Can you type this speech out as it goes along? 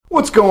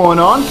What's going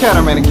on,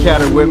 Cattermen and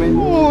Catterwomen?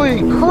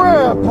 Holy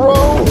crap,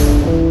 bro!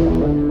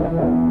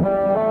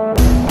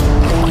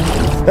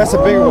 That's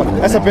a big one.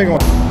 That's a big one.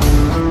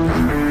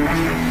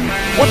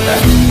 What the?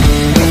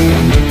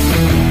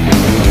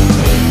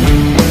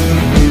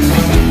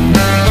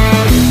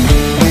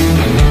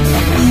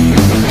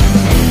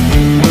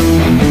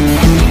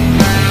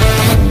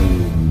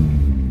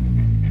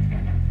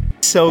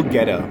 So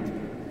ghetto.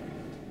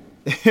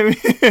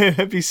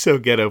 It'd be so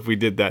ghetto if we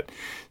did that.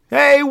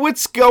 Hey,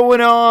 what's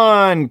going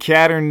on,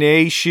 Catter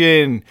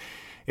Nation?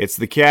 It's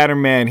the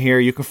Catterman here.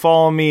 You can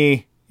follow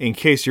me, in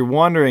case you're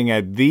wondering,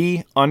 at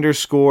 _Catterman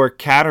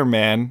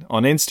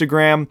on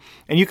Instagram.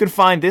 And you can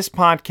find this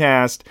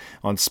podcast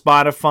on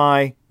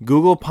Spotify,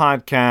 Google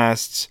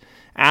Podcasts,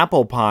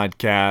 Apple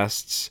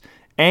Podcasts,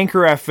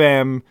 Anchor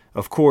FM,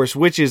 of course,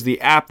 which is the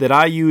app that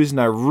I use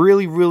and I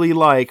really, really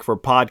like for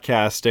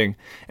podcasting,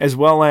 as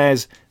well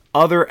as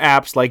other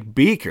apps like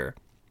Beaker.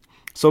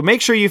 So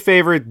make sure you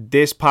favorite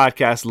this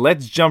podcast.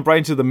 Let's jump right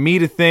into the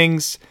meat of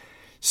things.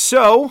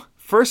 So,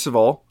 first of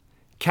all,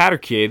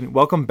 CatterKid,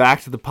 welcome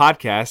back to the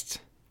podcast.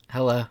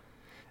 Hello.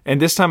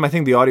 And this time I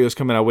think the audio is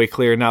coming out way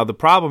clearer. Now, the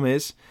problem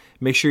is,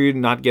 make sure you're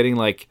not getting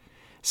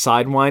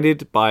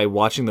sidewinded by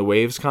watching the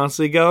waves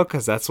constantly go,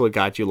 because that's what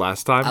got you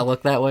last time. I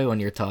look that way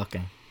when you're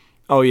talking.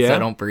 Oh, yeah? So I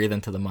don't breathe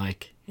into the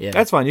mic. Yeah.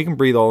 That's fine. You can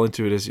breathe all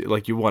into it as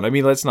you want. I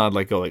mean, let's not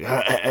go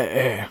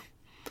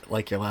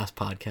like your last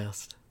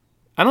podcast.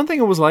 I don't think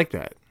it was like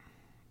that.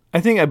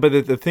 I think, but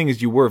the thing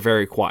is, you were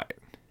very quiet.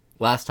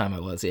 Last time I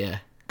was, yeah.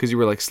 Because you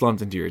were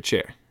slumped into your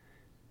chair.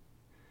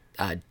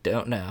 I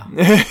don't know.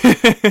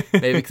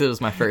 Maybe because it was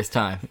my first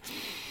time.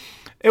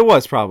 It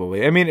was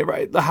probably. I mean,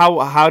 right?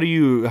 How do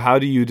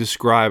you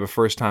describe a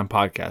first time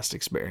podcast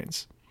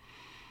experience?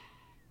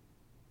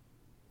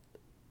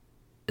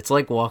 It's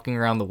like walking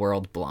around the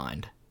world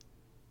blind.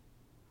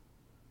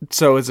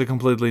 So it's a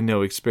completely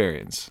new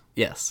experience.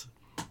 Yes.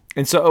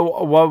 And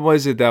so what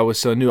was it that was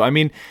so new? I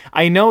mean,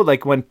 I know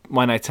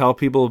when I tell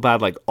people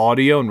about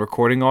audio and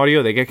recording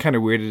audio, they get kind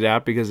of weirded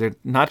out because they're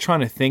not trying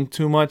to think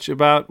too much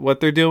about what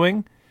they're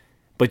doing,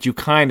 but you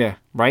kind of,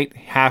 right,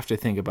 have to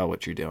think about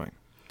what you're doing.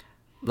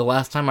 The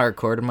last time I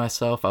recorded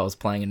myself, I was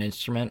playing an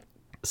instrument,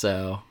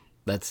 so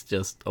that's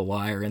just a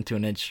wire into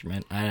an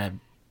instrument. I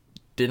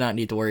did not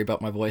need to worry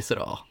about my voice at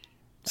all.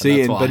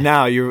 See, but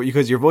now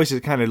because your voice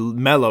is kind of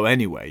mellow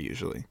anyway,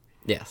 usually.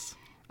 Yes.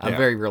 I'm a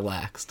very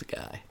relaxed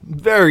guy.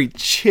 Very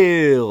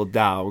chill,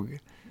 dog.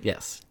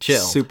 Yes,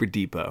 chill. Super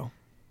deepo.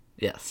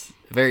 Yes,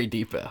 very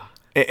deepo.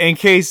 In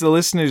case the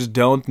listeners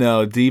don't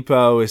know,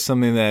 deepo is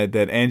something that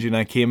Andrew and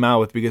I came out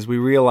with because we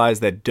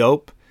realized that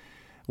dope,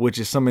 which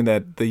is something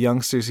that the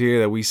youngsters here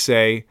that we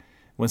say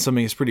when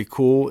something is pretty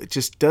cool, it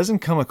just doesn't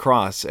come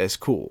across as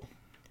cool.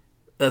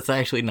 That's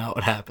actually not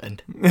what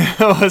happened.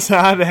 How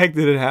the heck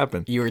did it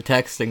happen? You were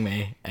texting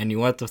me, and you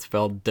wanted to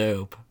spell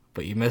dope,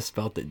 but you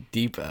misspelled it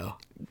depot.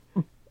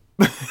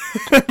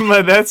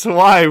 But that's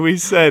why we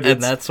said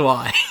and that's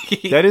why.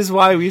 That is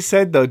why we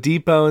said, though,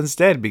 depot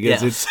instead,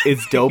 because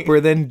it's doper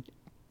than...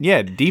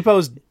 Yeah,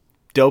 depot's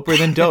doper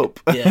than dope.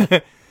 Yeah.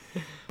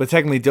 But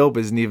technically dope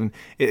isn't even...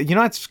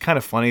 it's kind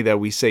of funny that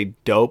we say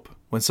dope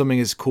when something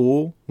is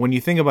cool. When you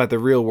think about the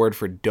real word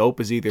for dope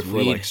is either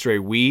for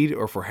straight weed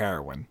or for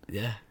heroin.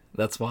 Yeah,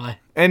 that's why.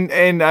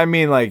 And I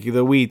mean,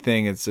 the weed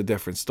thing, it's a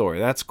different story.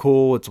 That's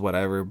cool, it's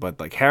whatever.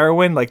 But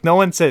heroin, no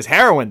one says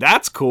heroin,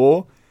 that's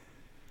cool.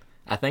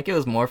 I think it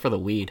was more for the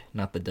weed,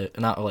 not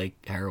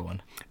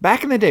heroin.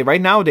 Back in the day,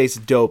 right nowadays,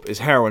 dope is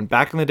heroin.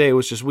 Back in the day, it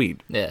was just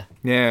weed. Yeah.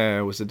 Yeah,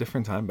 it was a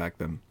different time back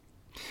then.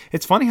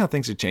 It's funny how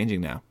things are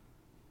changing now.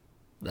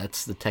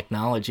 That's the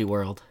technology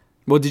world.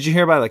 Well, did you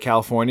hear about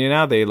California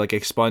now? They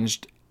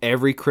expunged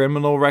every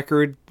criminal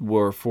record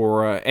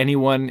for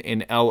anyone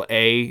in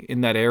L.A.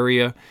 in that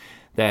area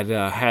that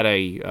had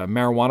a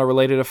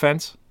marijuana-related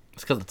offense.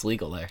 It's because it's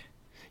legal there.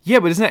 Yeah,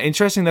 but isn't that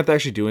interesting that they're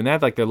actually doing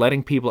that? They're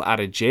letting people out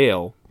of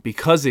jail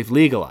because they've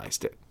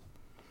legalized it.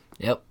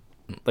 Yep.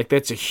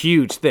 That's a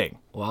huge thing.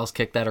 Well, I was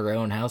kicked out of our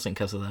own housing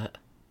because of that.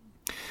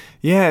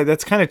 Yeah,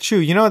 that's kind of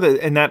true.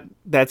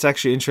 That's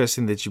actually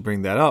interesting that you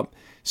bring that up.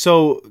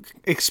 So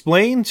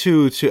explain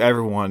to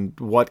everyone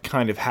what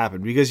kind of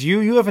happened, because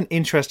you have an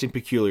interesting,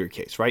 peculiar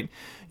case, right?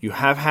 You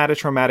have had a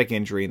traumatic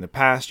injury in the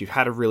past. You've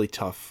had a really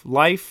tough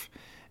life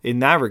in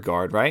that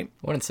regard, right?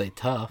 I wouldn't say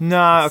tough.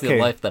 Nah, it's okay.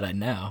 the life that I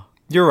know.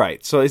 You're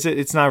right. So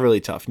it's not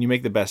really tough, and you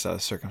make the best out of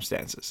the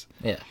circumstances.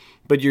 Yeah.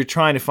 But you're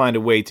trying to find a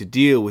way to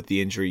deal with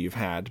the injury you've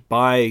had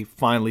by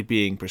finally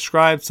being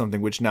prescribed something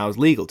which now is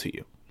legal to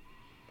you.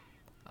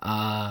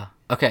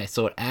 Okay,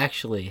 so what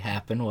actually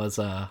happened was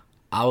I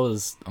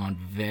was on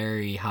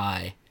very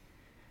high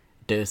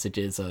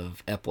dosages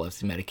of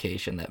epilepsy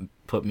medication that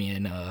put me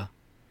in a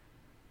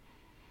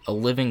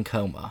living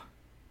coma.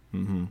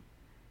 Mm-hmm.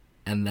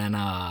 And then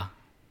I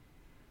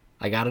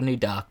got a new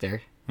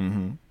doctor.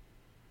 Mm-hmm.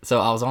 So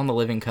I was on the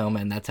living coma,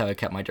 and that's how I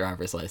kept my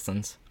driver's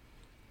license.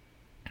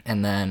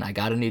 And then I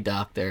got a new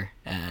doctor,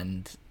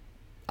 and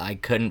I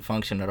couldn't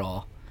function at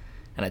all.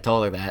 And I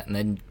told her that, and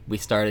then we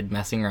started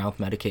messing around with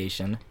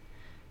medication.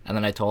 And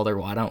then I told her,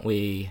 why don't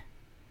we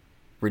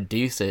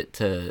reduce it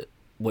to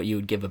what you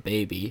would give a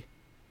baby,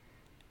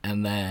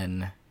 and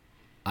then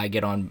I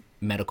get on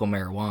medical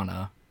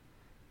marijuana.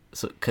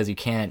 So, because you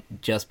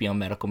can't just be on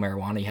medical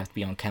marijuana, you have to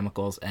be on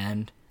chemicals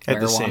and At marijuana.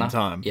 the same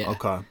time. Yeah.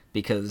 Okay.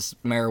 Because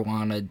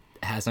marijuana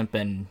hasn't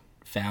been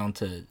found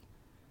to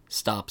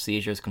stop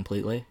seizures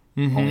completely.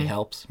 Only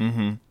helps.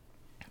 And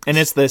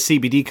it's the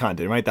CBD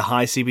content, right? The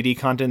high CBD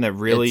content that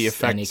really It's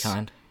affects... any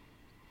kind.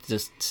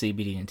 Just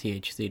CBD and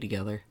THC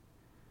together.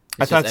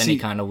 I It's thought just any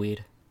kind of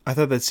weed. I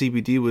thought that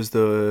CBD was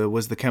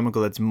the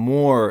chemical that's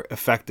more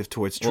effective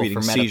towards treating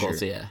for medicals,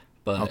 seizure. yeah.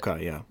 But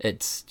Okay, yeah.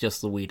 it's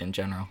just the weed in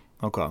general.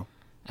 Okay.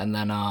 And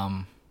then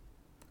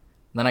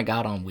I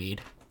got on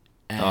weed.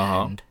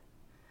 And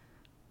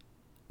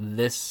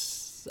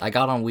I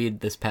got on weed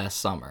this past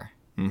summer.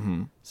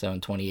 So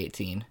in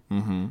 2018.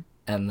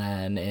 And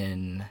then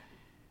in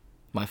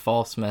my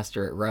fall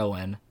semester at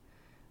Rowan,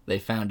 they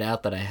found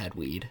out that I had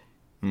weed.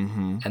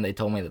 And they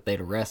told me that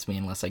they'd arrest me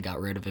unless I got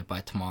rid of it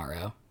by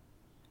tomorrow.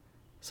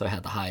 So I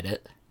had to hide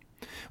it.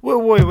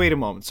 Well, wait a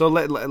moment. So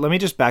let me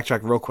just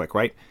backtrack real quick,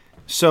 right?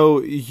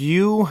 So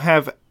you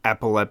have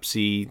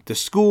epilepsy. The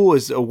school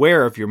is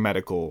aware of your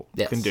medical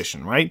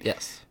condition, right?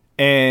 Yes.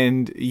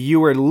 And you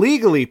were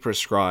legally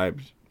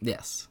prescribed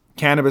Yes.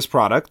 cannabis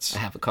products I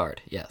have a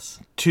card. Yes.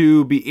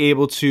 to be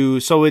able to...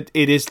 So it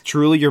is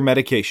truly your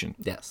medication.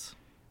 Yes.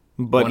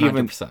 But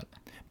 100%.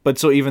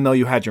 even though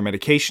you had your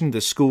medication,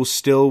 the school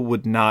still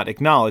would not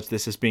acknowledge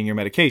this as being your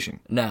medication.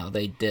 No,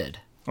 they did.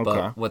 Okay.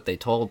 But what they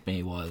told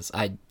me was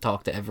I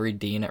talked to every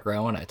dean at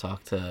Rowan. I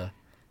talked to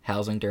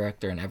housing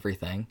director and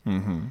everything.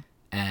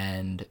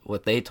 And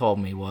what they told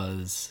me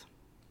was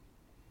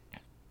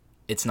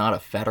it's not a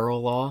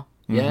federal law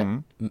yet.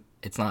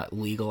 It's not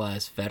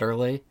legalized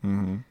federally.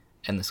 And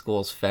the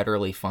school's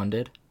federally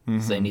funded.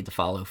 So they need to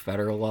follow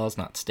federal laws,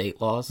 not state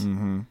laws.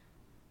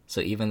 So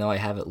even though I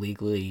have it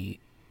legally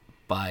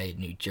by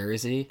New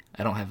Jersey,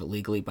 I don't have it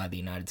legally by the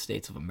United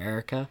States of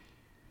America.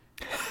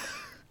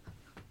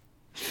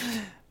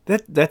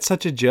 That's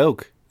such a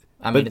joke.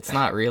 I mean, it's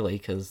not really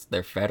because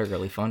they're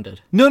federally funded.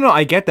 No,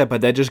 I get that,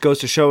 but that just goes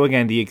to show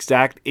again the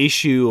exact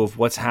issue of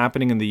what's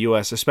happening in the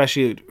U.S.,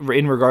 especially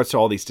in regards to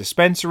all these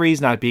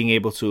dispensaries not being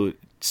able to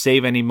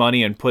save any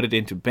money and put it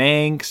into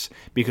banks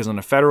because on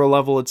a federal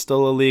level it's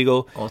still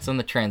illegal. Well, it's in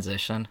the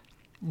transition,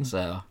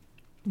 so...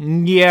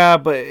 Yeah,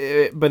 but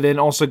then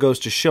also goes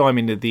to show, I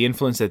mean, the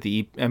influence that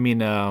the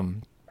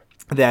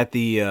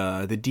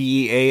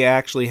DEA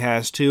actually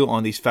has too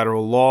on these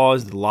federal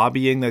laws, the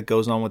lobbying that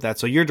goes on with that.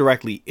 So you're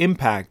directly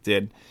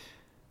impacted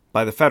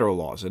by the federal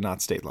laws and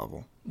not state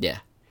level. Yeah.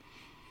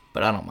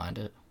 But I don't mind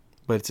it.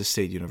 But it's a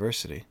state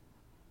university.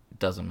 It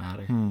doesn't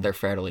matter. They're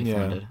federally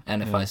funded.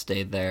 And if I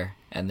stayed there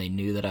and they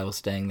knew that I was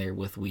staying there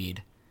with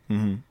weed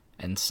and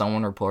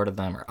someone reported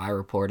them or I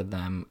reported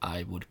them,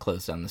 I would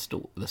close down the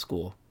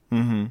school.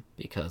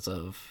 Because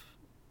of...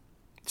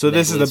 So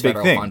this is the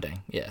big thing.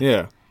 Funding. Yeah.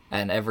 Yeah.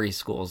 And every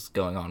school's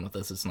going on with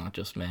this. It's not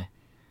just me.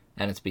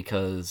 And it's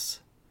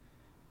because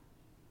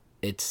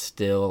it's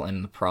still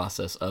in the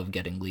process of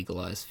getting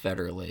legalized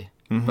federally.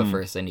 But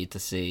first they need to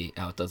see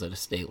how it does at a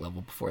state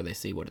level before they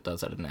see what it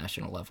does at a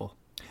national level.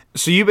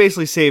 So you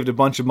basically saved a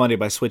bunch of money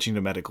by switching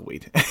to medical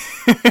weed.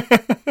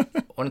 I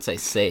wouldn't say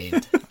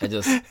saved. I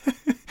just...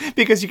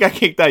 Because you got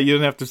kicked out, you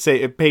didn't have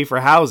to pay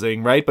for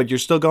housing, right? But you're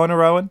still going to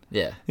Rowan?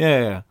 Yeah.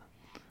 Yeah.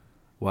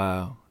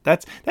 Wow.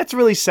 That's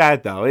really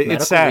sad, though.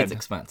 It's sad. Medical weed's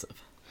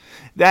expensive.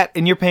 That,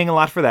 and you're paying a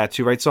lot for that,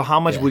 too, right? So how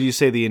much would you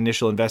say the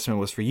initial investment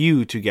was for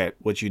you to get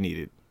what you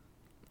needed?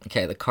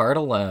 Okay, the card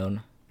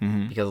alone,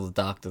 because of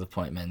the doctor's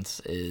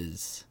appointments,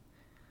 is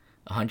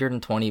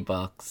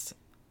 $120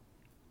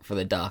 for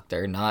the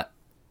doctor.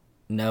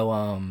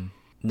 No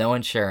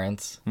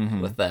insurance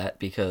with that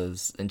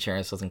because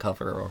insurance doesn't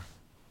cover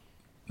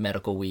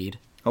medical weed.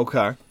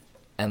 Okay.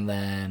 And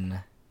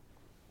then,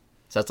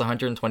 so that's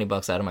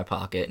 $120 out of my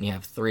pocket, and you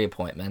have 3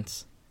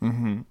 appointments.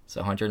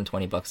 So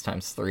 $120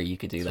 times 3, you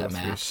could do that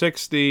math.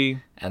 $360.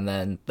 And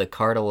then the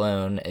card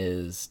alone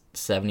is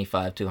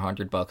 $75 to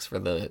 $100 for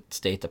the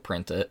state to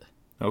print it.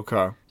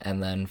 Okay.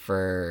 And then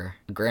for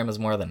a gram is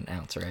more than an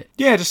ounce, right?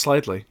 Yeah, just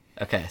slightly.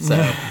 Okay, so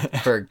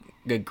for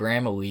a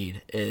gram of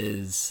weed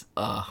is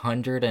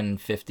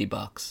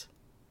 $150.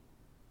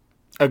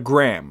 A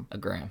gram. A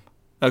gram.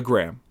 A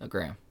gram. A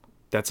gram.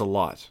 That's a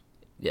lot.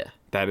 Yeah.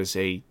 That is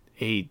a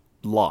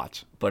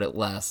lot. But it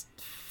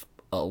lasts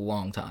a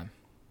long time.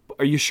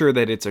 Are you sure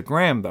that it's a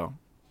gram, though?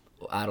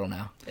 I don't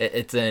know.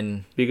 It's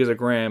in... Because a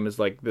gram is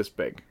like this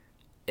big.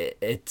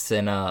 It's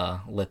in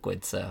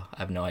liquid, so I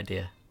have no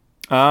idea.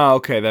 Ah,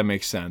 okay. That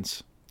makes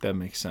sense.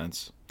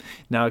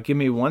 Now, give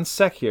me 1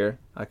 sec here.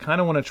 I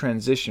kind of want to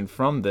transition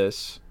from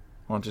this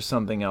onto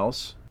something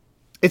else.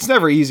 It's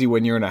never easy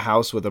when you're in a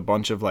house with a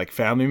bunch of like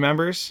family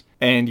members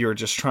and you're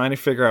just trying to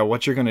figure out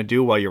what you're going to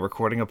do while you're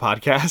recording a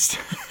podcast.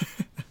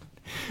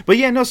 But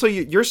yeah, no, so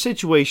your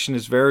situation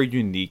is very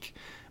unique,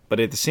 but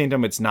at the same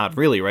time, it's not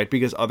really, right?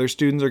 Because other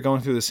students are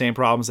going through the same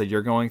problems that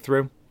you're going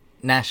through.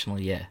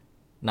 Nationally, yeah.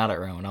 Not at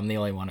Rowan. I'm the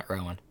only one at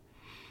Rowan.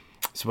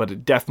 So,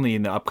 but definitely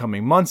in the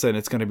upcoming months, and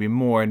it's going to be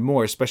more and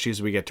more, especially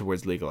as we get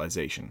towards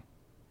legalization.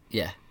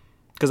 Yeah.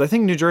 Because I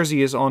think New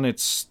Jersey is on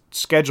its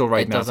schedule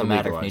right now to legalize. It doesn't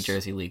matter if New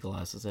Jersey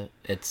legalizes it.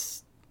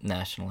 It's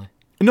nationally.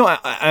 No,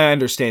 I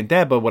understand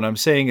that, but what I'm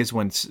saying is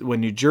when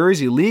New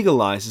Jersey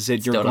legalizes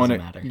it,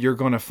 you're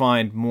going to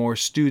find more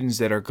students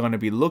that are going to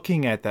be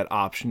looking at that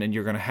option, and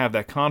you're going to have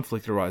that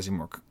conflict arising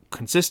more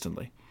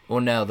consistently.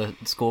 Well, no, the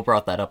school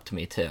brought that up to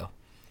me too,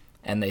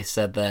 and they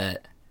said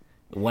that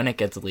when it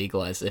gets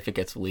legalized, if it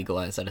gets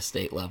legalized at a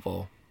state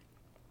level,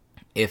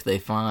 if they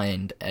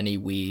find any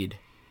weed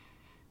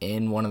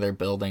in one of their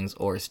buildings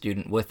or a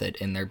student with it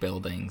in their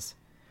buildings,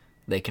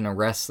 they can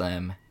arrest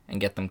them and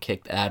get them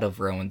kicked out of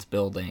Rowan's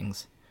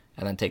buildings,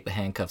 and then take the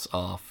handcuffs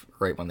off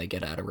right when they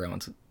get out of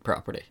Rowan's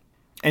property.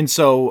 And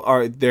so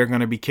are they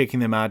going to be kicking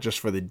them out just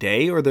for the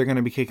day, or they're going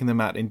to be kicking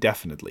them out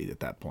indefinitely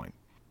at that point?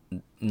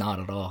 Not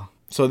at all.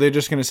 So they're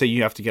just going to say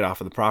you have to get off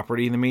of the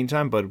property in the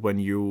meantime, but when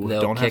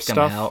don't have stuff...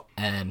 They'll kick them out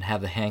and have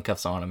the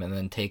handcuffs on them and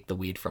then take the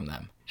weed from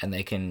them. And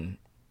they can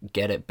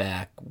get it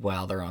back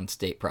while they're on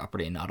state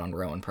property and not on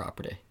Rowan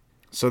property.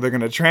 So they're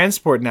going to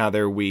transport now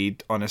their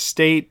weed on a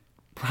state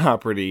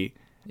property...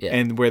 Yeah.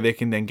 And where they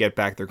can then get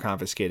back their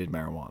confiscated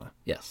marijuana.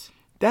 Yes.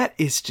 That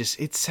is just,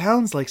 it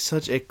sounds like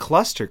such a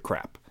cluster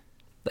crap.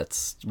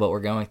 That's what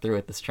we're going through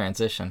with this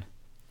transition.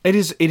 It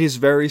is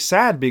very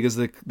sad because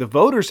the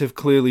voters have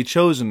clearly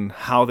chosen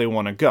how they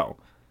want to go.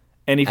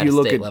 And if you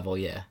look at level,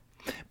 yeah.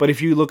 But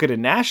if you look at a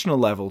national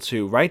level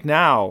too, right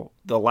now,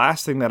 the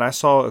last thing that I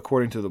saw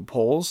according to the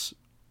polls,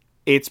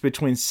 it's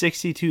between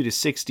 62 to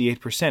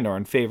 68% are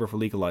in favor for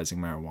legalizing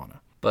marijuana.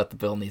 But the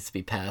bill needs to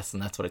be passed,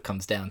 and that's what it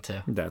comes down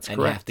to. That's correct.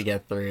 And you have to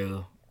get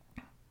through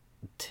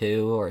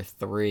 2 or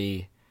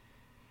 3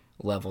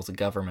 levels of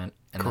government,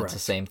 and Correct. That's the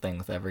same thing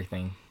with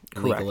everything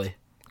Correct. legally.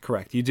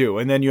 Correct, you do.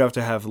 And then you have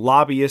to have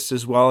lobbyists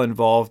as well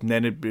involved, and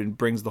then it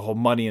brings the whole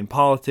money and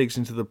politics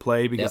into the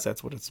play because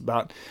That's what it's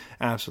about.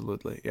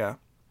 Absolutely, yeah.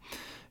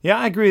 Yeah,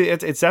 I agree.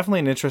 It's definitely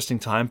an interesting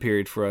time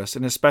period for us,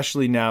 and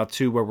especially now,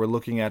 too, where we're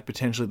looking at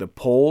potentially the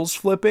polls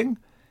flipping,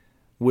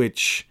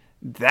 which...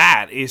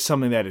 That is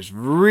something that is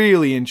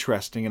really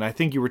interesting, and I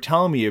think you were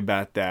telling me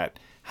about that,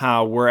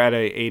 how we're at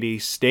a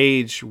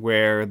stage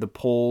where the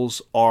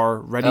poles are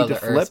ready to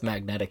flip. Earth's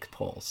magnetic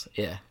poles,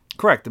 yeah.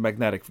 Correct, the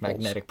magnetic poles.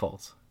 Magnetic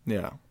poles.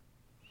 Yeah.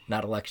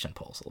 Not election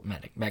poles,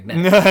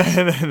 magnetic.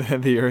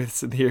 the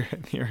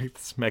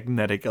Earth's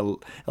magnetic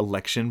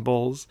election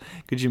poles.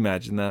 Could you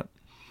imagine that?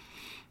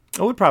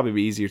 It would probably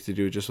be easier to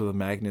do just with a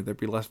magnet. There'd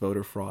be less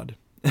voter fraud.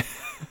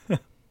 Yeah,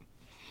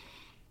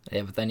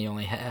 but then you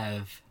only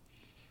have...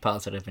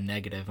 positive and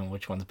negative, and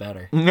which one's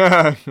better?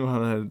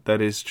 Well,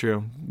 that is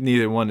true.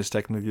 Neither one is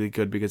technically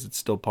good because it's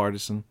still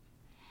partisan.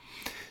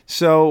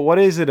 So what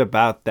is it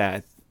about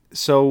that?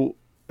 So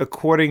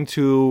according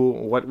to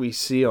what we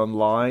see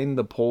online,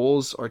 the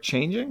polls are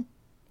changing?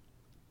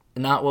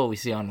 Not what we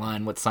see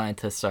online, what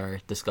scientists are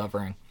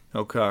discovering.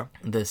 Okay.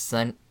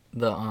 I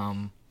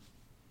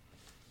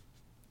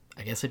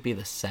guess it'd be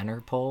the center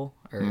pole,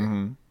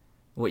 or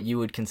what you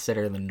would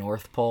consider the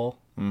North Pole.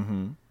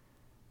 Mm-hmm.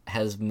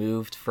 Has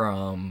moved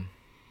from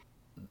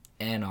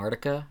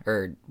Antarctica,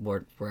 or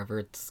wherever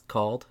it's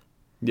called,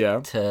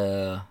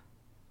 to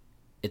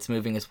it's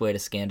moving its way to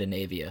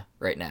Scandinavia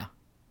right now.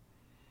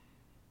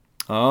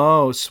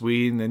 Oh,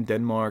 Sweden and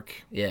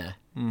Denmark. Yeah.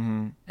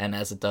 Mm-hmm. And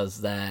as it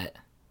does that,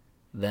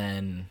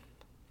 then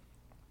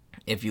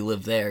if you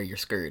live there, you're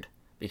screwed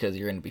because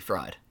you're going to be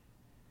fried.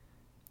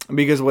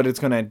 Because what it's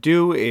going to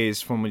do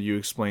is, from what you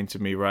explained to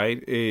me,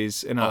 right,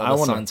 is... and all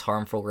the sun's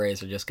harmful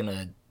rays are just going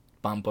to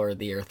bombard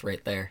the earth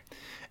right there.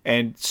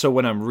 And so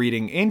when I'm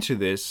reading into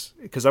this,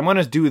 because I'm going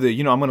to do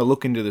I'm going to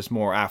look into this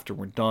more after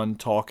we're done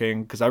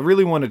talking, because I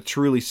really want to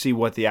truly see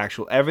what the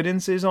actual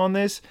evidence is on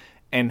this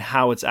and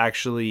how it's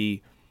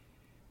actually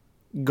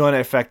going to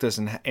affect us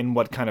in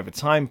what kind of a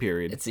time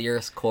period. It's the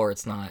Earth's core.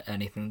 It's not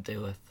anything to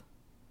do with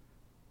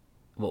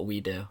what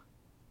we do.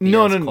 The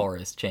Earth's core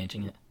is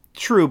changing it.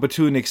 True, but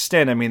to an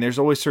extent. I mean, there's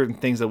always certain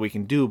things that we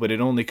can do, but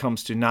it only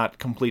comes to not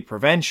complete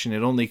prevention.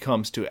 It only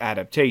comes to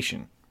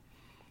adaptation.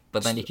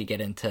 But then you could get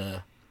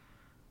into,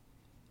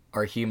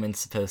 are humans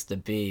supposed to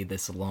be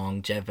this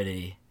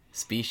longevity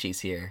species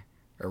here?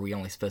 Or are we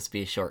only supposed to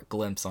be a short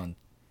glimpse on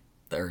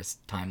the Earth's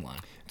timeline?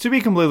 To be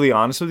completely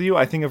honest with you,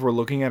 I think if we're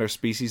looking at our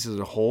species as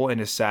a whole,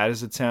 and as sad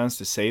as it sounds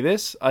to say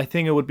this, I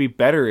think it would be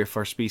better if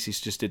our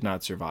species just did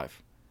not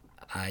survive.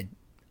 I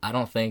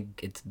don't think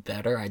it's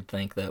better. I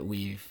think that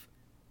we've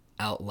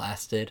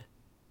outlasted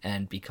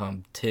and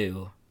become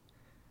too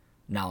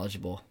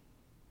knowledgeable.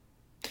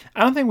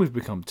 I don't think we've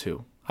become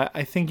too.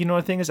 I think, you know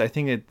what the thing is? I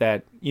think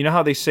that you know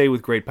how they say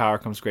with great power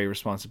comes great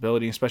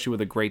responsibility, especially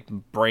with a great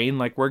brain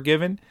like we're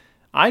given?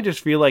 I just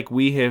feel like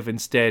we have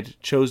instead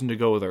chosen to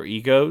go with our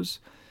egos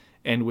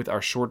and with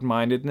our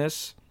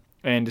short-mindedness,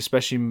 and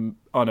especially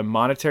on a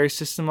monetary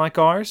system like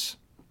ours.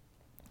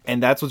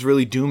 And that's what's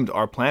really doomed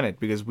our planet,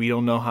 because we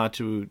don't know how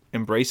to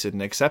embrace it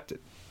and accept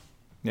it.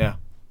 Yeah.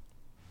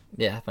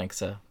 Yeah, I think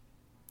so.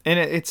 And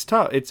it's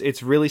tough.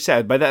 It's really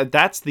sad. But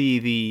that's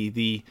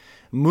the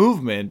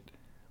movement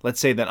let's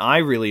say, that I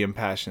really am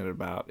passionate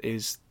about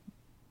is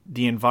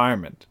the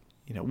environment.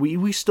 You know,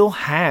 we still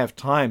have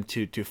time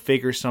to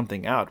figure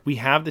something out. We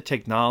have the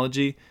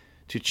technology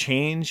to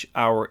change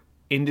our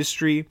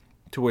industry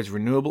towards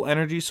renewable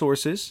energy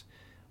sources.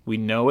 We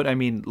know it. I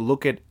mean,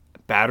 look at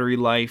battery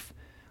life.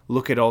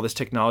 Look at all this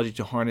technology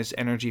to harness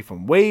energy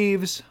from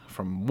waves,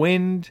 from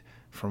wind,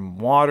 from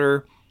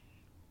water.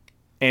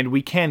 And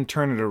we can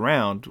turn it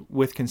around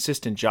with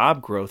consistent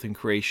job growth and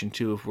creation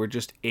too if we're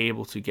just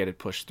able to get it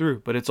pushed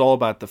through. But it's all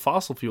about the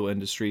fossil fuel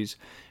industries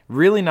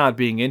really not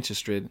being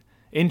interested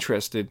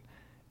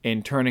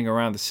in turning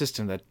around the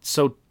system that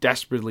so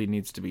desperately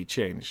needs to be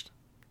changed.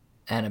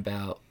 And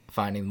about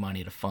finding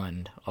money to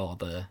fund all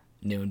the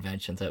new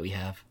inventions that we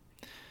have.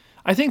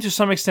 I think to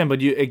some extent, but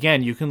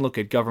you can look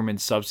at government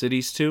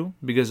subsidies too,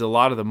 because a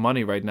lot of the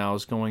money right now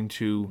is going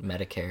to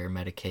Medicare,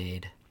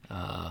 Medicaid.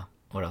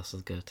 What else does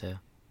it go to?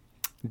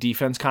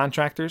 defense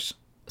contractors.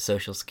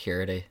 Social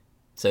Security.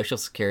 Social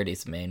Security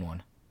is the main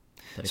one.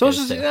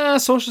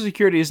 Social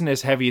Security isn't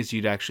as heavy as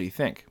you'd actually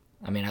think.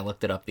 I mean, I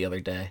looked it up the other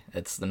day.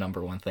 It's the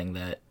number one thing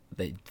that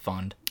they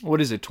fund.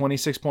 What is it,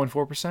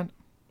 26.4%?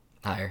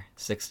 Higher,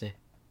 60.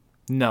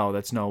 No,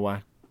 that's no way.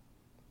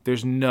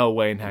 There's no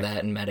way in heck.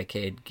 That and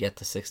Medicaid get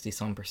to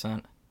 60-some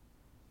percent.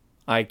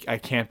 I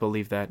can't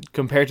believe that.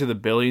 Compared to the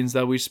billions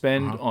that we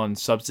spend on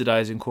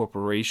subsidizing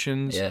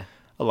corporations, a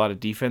lot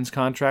of defense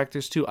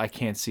contractors too, I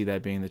can't see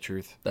that being the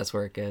truth. That's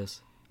where it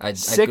goes. I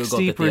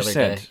Googled it the other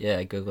day. Yeah,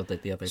 I Googled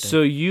it the other day.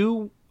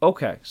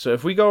 So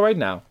if we go right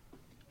now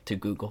to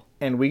Google,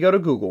 and we go to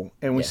Google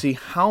and we see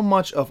how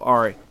much of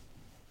our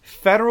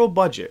federal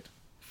budget,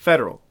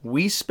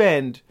 we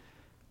spend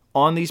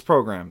on these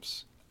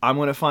programs, I'm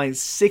going to find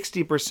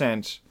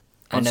 60%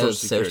 on I know Social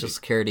Security. Social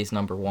Security's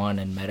number one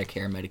and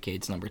Medicare and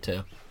Medicaid's number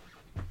two.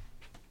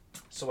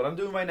 So what I'm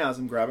doing right now is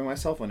I'm grabbing my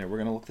cell phone here. We're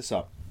going to look this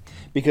up.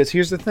 Because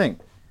here's the thing.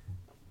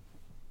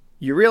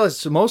 You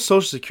realize most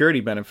Social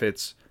Security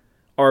benefits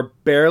are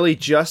barely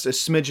just a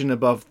smidgen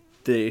above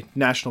the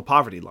national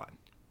poverty line.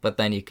 But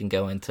then you can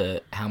go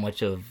into how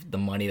much of the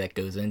money that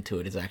goes into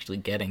it is actually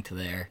getting to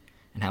there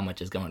and how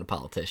much is going to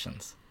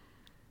politicians.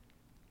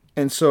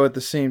 And so at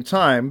the same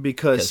time,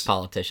 because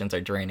politicians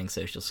are draining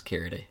Social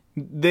Security.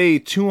 The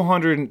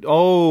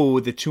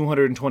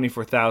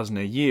 $224,000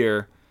 a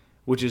year,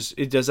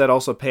 does that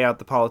also pay out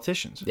the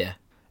politicians? Yeah.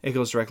 It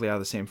goes directly out of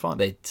the same fund.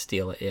 They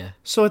steal it, yeah.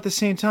 So at the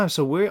same time,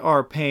 we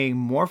are paying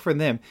more for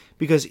them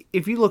because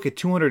if you look at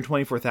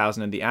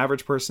 $224,000 and the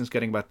average person is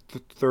getting about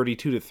 $32,000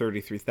 to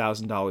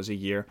 $33,000 a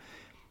year,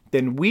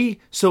 then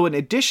in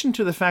addition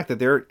to the fact that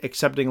they're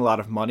accepting a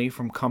lot of money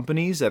from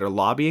companies that are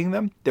lobbying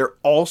them, they're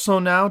also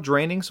now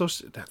draining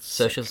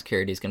Social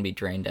Security is going to be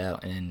drained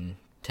out in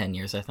 10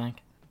 years, I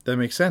think. That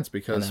makes sense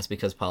and that's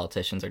because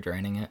politicians are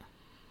draining it.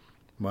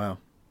 Wow.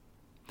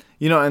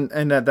 You know,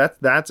 and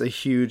that's a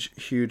huge,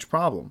 huge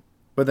problem.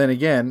 But then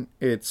again,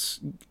 it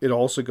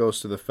also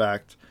goes to the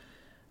fact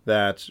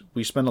that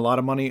we spend a lot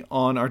of money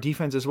on our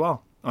defense as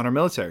well, on our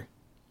military.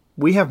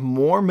 We have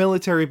more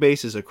military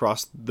bases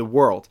across the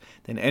world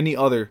than any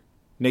other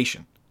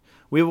nation.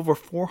 We have over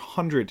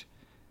 400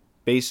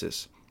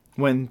 bases,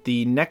 when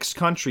the next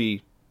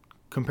country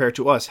compared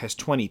to us has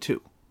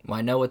 22. Well,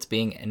 I know what's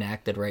being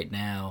enacted right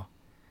now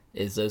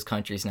is those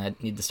countries now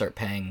need to start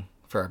paying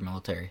for our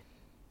military.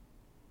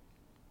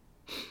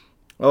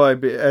 Oh,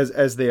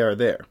 as they are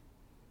there.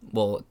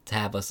 Well, to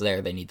have us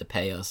there, they need to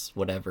pay us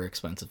whatever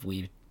expensive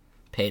we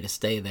pay to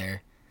stay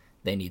there.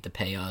 They need to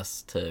pay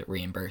us to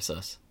reimburse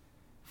us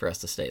for us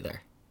to stay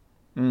there.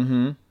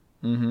 And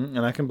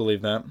I can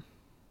believe that.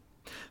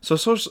 So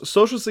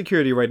Social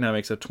Security right now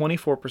makes up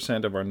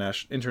 24% of our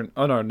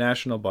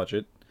national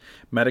budget.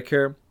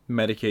 Medicare,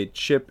 Medicaid,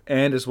 CHIP,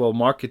 and as well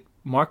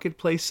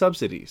marketplace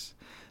subsidies.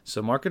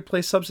 So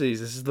marketplace subsidies,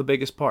 this is the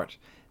biggest part,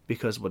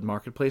 because what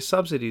marketplace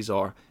subsidies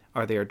are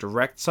they are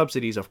direct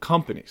subsidies of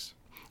companies.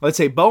 Let's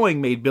say Boeing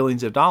made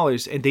billions of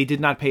dollars and they did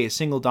not pay a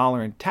single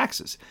dollar in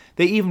taxes.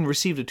 They even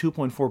received a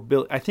 2.4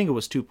 billion, I think it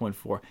was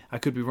 2.4, I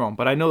could be wrong,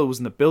 but I know it was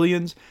in the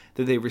billions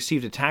that they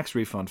received a tax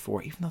refund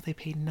for, even though they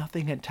paid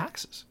nothing in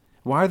taxes.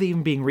 Why are they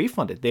even being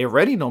refunded? They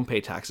already don't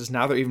pay taxes.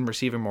 Now they're even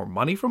receiving more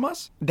money from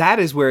us? That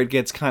is where it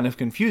gets kind of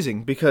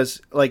confusing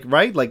because, like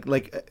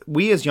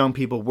we as young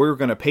people, we're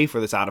going to pay for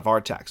this out of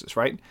our taxes,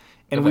 right?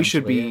 And we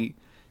should be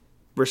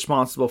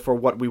responsible for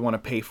what we want to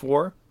pay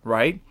for,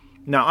 right?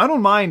 Now, I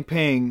don't mind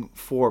paying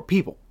for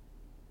people.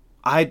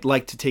 I'd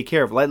like to take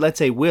care of, let's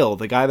say Will,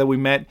 the guy that we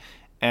met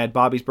at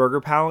Bobby's Burger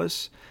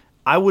Palace.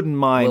 I wouldn't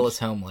mind. Will is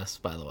homeless,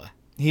 by the way.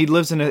 He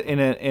lives in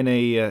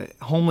a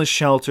homeless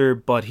shelter,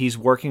 but he's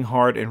working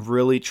hard and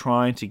really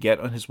trying to get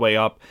on his way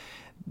up.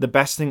 The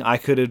best thing I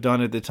could have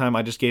done at the time,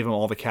 I just gave him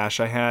all the cash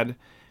I had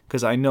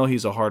because I know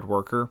he's a hard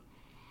worker.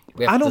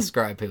 We have to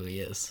describe who he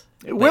is.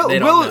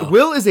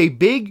 Will is a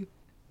big,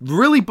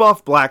 really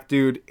buff black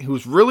dude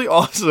who's really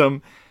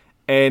awesome,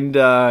 and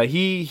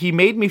he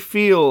made me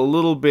feel a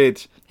little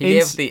bit. He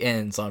gave the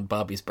ins on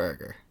Bobby's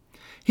Burger.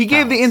 He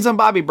gave the ins on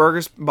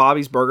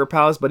Bobby's Burger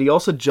Palace, but he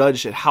also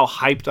judged at how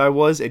hyped I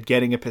was at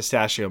getting a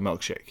pistachio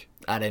milkshake.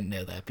 I didn't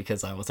know that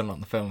because I wasn't on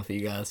the phone with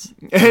you guys.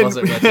 I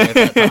wasn't with you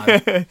at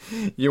that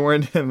time. You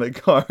weren't in the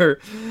car.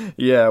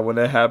 Yeah, when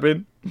it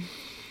happened.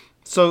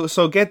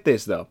 So get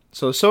this though.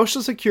 So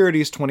Social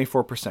Security is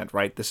 24%,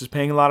 right? This is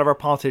paying a lot of our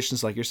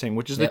politicians, like you're saying,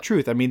 which is the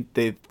truth. I mean,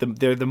 they're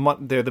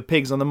the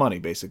pigs on the money,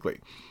 basically.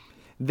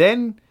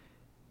 Then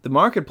the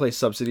marketplace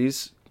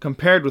subsidies,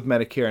 compared with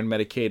Medicare and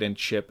Medicaid and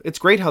CHIP, it's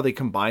great how they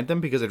combined them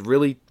because it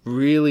really,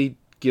 really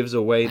gives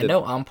away. I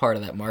know I'm part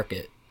of that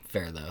market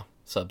fair though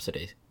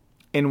subsidy.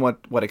 In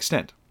what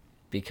extent?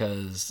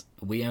 Because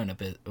we own a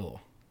bit. Oh,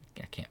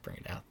 I can't bring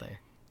it out there.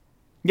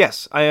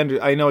 Yes, I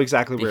know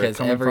exactly where it's Because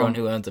coming everyone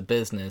from. who owns a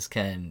business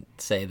can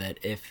say that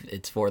if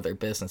it's for their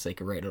business, they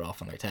can write it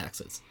off on their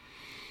taxes.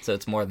 So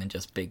it's more than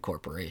just big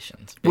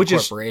corporations. Big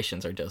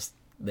corporations are just,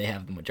 they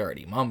have the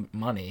majority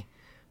money,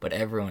 but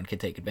everyone can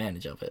take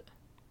advantage of it.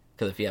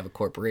 Because if you have a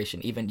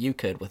corporation, even you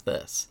could with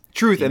this.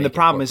 Truth, and the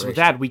problem is with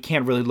that, we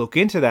can't really look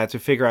into that to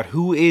figure out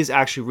who is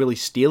actually really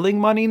stealing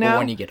money now. Well,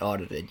 when you get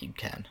audited, you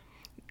can.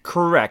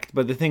 Correct,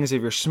 but the thing is,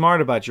 if you're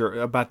smart about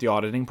the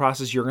auditing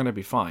process, you're going to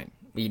be fine.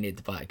 You need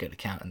to buy a good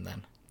accountant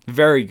then.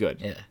 Very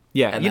good. Yeah.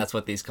 Yeah. And that's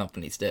what these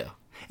companies do.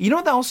 You know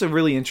what that also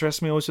really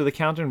interests me also with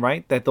accountant,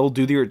 right? That they'll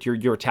do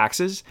your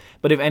taxes,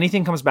 but if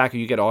anything comes back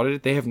and you get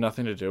audited, they have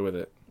nothing to do with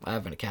it. I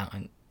have an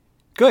accountant.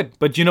 Good,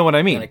 but you know what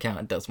I mean. An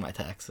accountant does my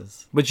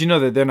taxes. But you know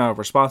that they're not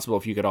responsible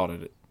if you get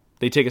audited.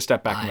 They take a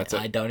step back and that's it.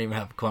 I don't even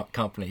have a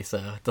company, so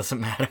it doesn't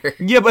matter.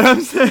 Yeah, but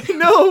I'm saying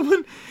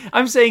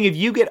I'm saying if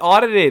you get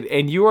audited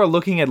and you are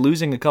looking at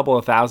losing a couple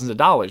of thousands of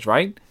dollars,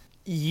 right?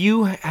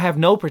 You have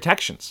no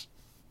protections.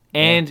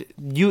 And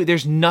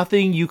there's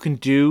nothing you can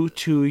do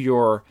to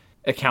your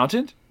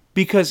accountant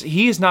because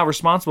he is not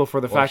responsible for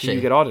the fact that you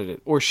get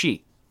audited, or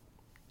she.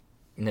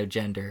 No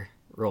gender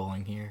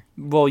rolling here.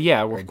 Well,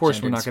 yeah, of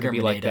course we're not going to be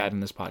like that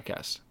in this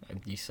podcast.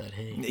 You said,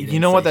 hey. You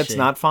know what? That's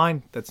not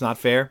fine. That's not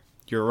fair.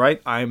 You're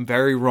right. I'm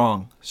very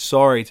wrong.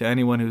 Sorry to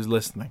anyone who's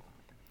listening.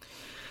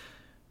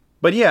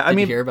 But yeah, Did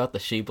you hear about the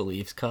She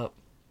Believes Cup?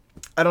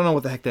 I don't know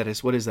what the heck that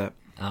is. What is that?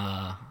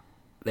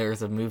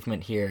 There's a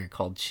movement here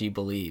called She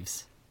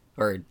Believes,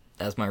 or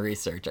as my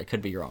research, I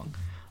could be wrong.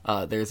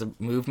 There's a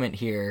movement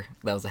here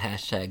that was a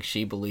hashtag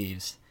She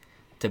Believes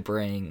to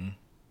bring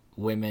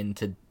women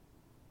to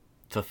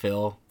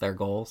fulfill their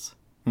goals.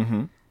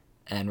 Mm-hmm.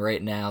 And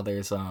right now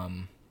there's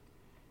kind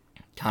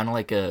of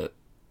like a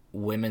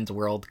Women's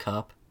World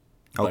Cup,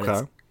 but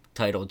it's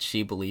titled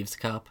She Believes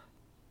Cup.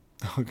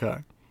 Okay.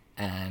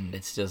 And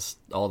it's just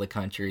all the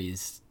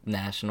countries'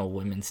 national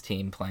women's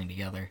team playing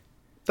together.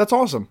 That's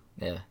awesome.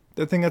 Yeah.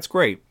 I think that's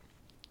great.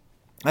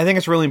 I think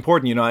it's really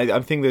important. You know, I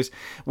think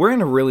we're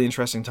in a really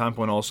interesting time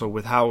point also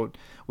with how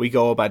we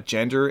go about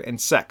gender and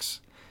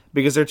sex,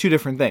 because they're two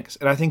different things.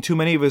 And I think too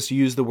many of us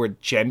use the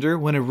word gender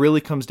when it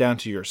really comes down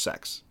to your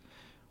sex,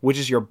 which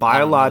is your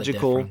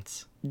biological,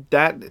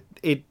 that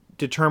it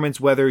determines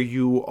whether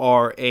you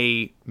are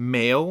a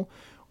male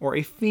or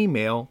a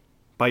female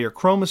by your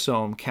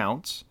chromosome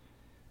counts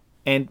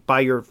and by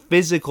your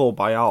physical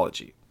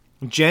biology.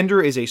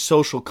 Gender is a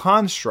social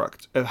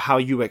construct of how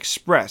you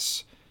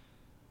express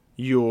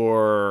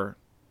your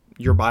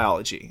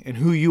biology and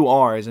who you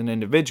are as an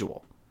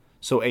individual.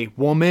 So a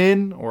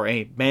woman or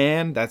a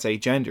man, that's a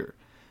gender.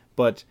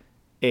 But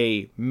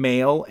a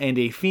male and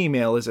a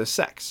female is a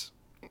sex.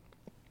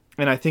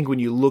 And I think when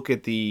you look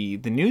at the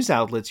news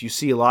outlets, you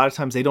see a lot of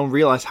times they don't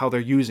realize how they're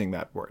using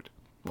that word.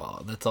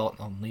 Well, that's all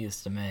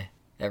news to me.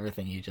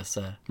 Everything you just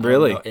said.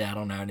 Really? I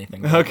don't know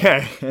anything about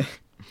Okay.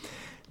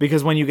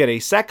 Because when you get a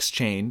sex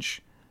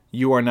change,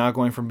 you are now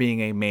going from being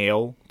a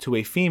male to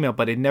a female,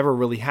 but it never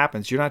really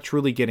happens. You're not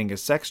truly getting a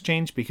sex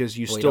change because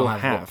you still don't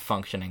have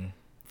functioning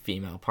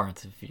female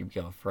parts if you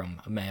go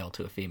from a male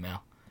to a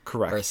female.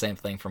 Correct. Or the same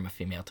thing from a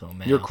female to a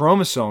male. Your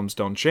chromosomes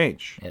don't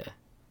change. Yeah.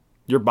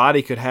 Your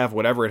body could have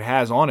whatever it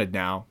has on it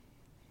now.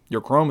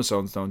 Your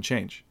chromosomes don't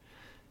change.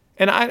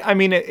 And I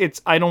mean,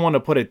 I don't want to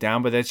put it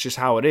down, but that's just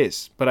how it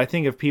is. But I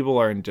think if people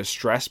are in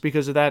distress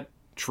because of that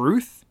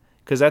truth,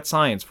 because that's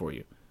science for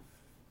you.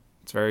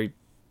 It's very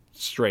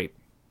straight.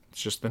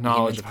 It's just the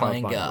knowledge of how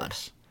the body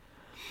works.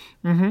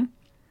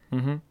 Mm-hmm.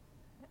 Mm-hmm.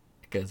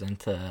 It goes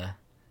into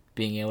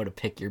being able to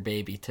pick your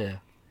baby too,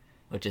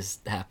 which is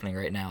happening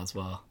right now as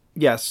well.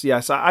 Yes.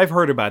 I've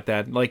heard about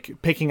that. Like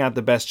picking out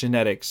the best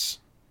genetics.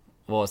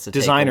 Well, it's a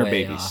designer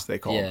takeaway, babies, they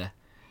call them. Yeah.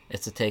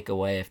 It's a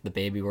takeaway. If the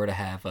baby were to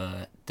have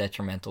a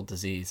detrimental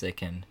disease, they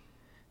can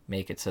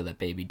make it so that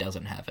baby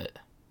doesn't have it.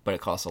 But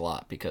it costs a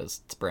lot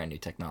because it's brand new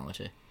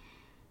technology.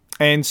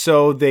 And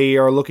so they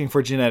are looking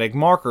for genetic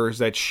markers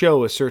that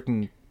show a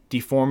certain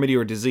deformity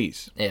or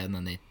disease. Yeah, and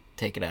then they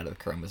take it out of the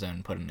chromosome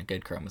and put in a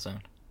good chromosome.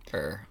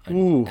 Or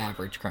an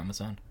average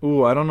chromosome.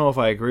 Ooh, I don't know if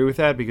I agree with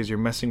that because you're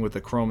messing with the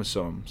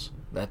chromosomes.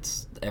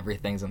 That's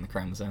everything's in the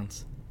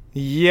chromosomes.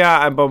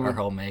 Yeah, but our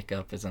whole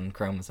makeup is in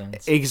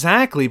chromosomes.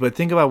 Exactly, but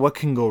think about what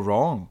can go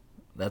wrong.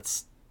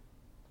 That's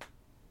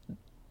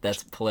a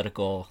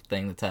political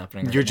thing that's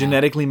happening right You're now.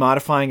 genetically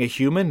modifying a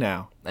human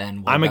now.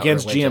 And I'm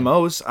against religion?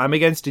 GMOs. I'm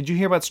against... Did you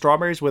hear about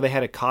strawberries where they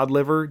had a cod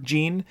liver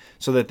gene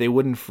so that they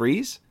wouldn't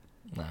freeze?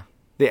 No.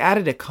 They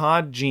added a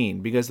cod gene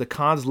because the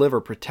cod's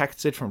liver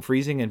protects it from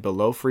freezing and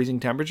below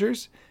freezing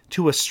temperatures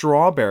to a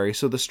strawberry,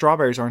 so the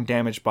strawberries aren't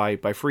damaged by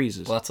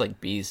freezes. Well, that's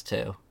like bees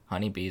too.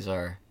 Honeybees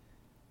are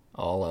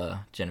all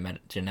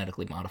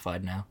genetically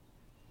modified now.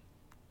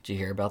 Did you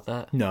hear about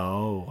that?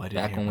 No, I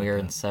didn't. Back when we were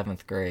in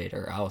 7th grade,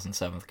 or I was in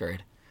 7th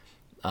grade,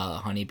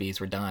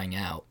 honeybees were dying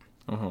out.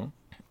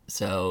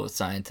 So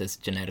scientists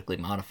genetically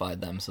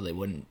modified them so they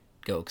wouldn't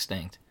go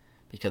extinct.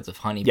 Because if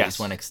honeybees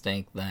went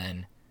extinct,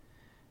 then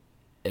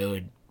it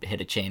would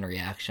hit a chain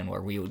reaction where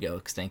we would go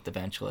extinct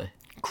eventually.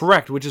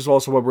 Correct, which is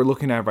also what we're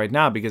looking at right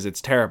now because it's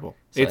terrible.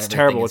 So it's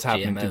terrible what's GMOs.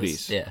 happening to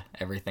bees. Yeah,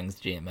 everything's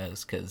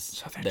GMOs because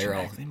So they're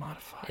genetically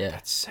modified. Yeah.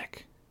 That's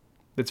sick.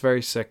 That's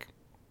very sick.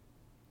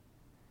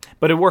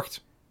 But it worked.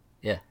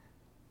 Yeah.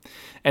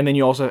 And then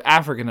you also have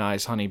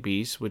Africanized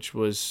honeybees, which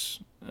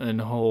was a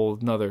whole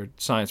another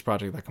science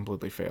project that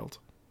completely failed.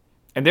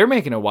 And they're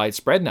making it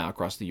widespread now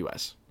across the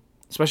U.S.,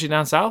 especially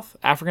down south.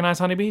 Africanized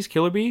honeybees,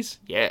 killer bees,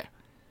 yeah.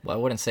 Well, I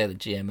wouldn't say the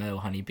GMO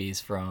honeybees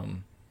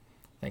from,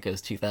 I think it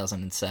was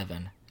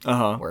 2007,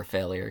 were a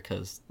failure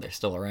because they're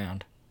still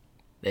around.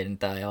 They didn't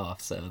die off,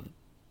 so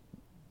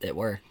it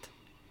worked.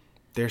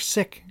 They're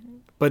sick.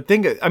 But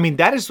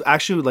that is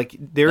actually like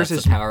there's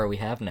That's this the power we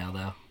have now,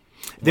 though.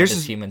 There's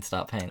this humans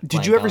stop paying.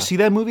 Did you ever see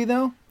that movie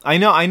though? I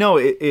know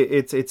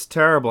it's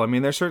terrible. I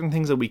mean, there's certain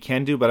things that we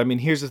can do, but I mean,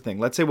 here's the thing.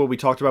 Let's say what we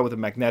talked about with the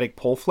magnetic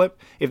pole flip.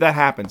 If that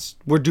happens,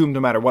 we're doomed no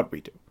matter what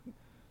we do.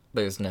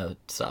 There's no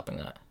stopping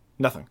that.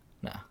 Nothing.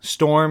 No.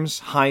 Storms,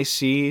 high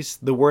seas,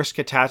 the worst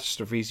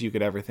catastrophes you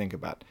could ever think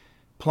about.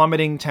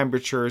 Plummeting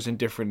temperatures in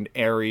different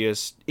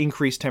areas,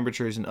 increased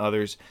temperatures in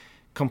others,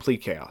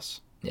 complete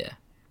chaos. Yeah.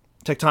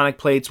 Tectonic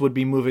plates would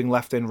be moving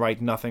left and right,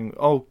 nothing.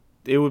 Oh,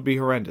 it would be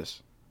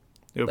horrendous.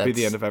 It would be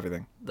the end of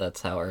everything.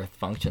 That's how Earth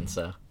functions,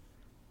 though.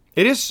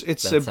 It is.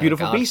 It's That's a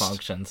beautiful how God beast.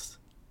 Functions.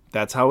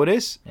 That's how it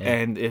is. Yeah.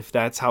 And if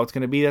that's how it's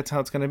going to be, that's how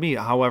it's going to be.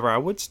 However, I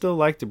would still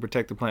like to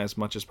protect the planet as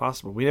much as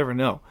possible. We never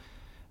know.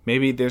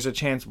 Maybe there's a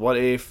chance, what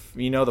if,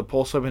 the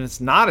pole slip and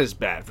it's not as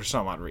bad for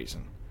some odd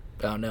reason?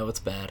 Oh, no, it's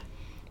bad.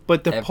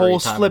 But the Every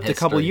poles time in flipped a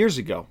couple history. years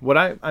ago.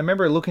 I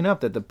remember looking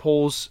up that the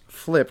poles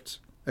flipped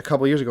a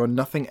couple years ago and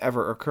nothing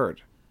ever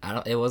occurred.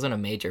 It wasn't a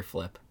major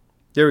flip.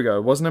 There we go.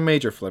 It wasn't a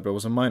major flip. It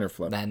was a minor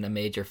flip. Then a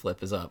major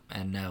flip is up,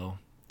 and no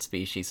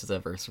species has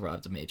ever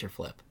survived a major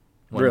flip.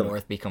 When Really?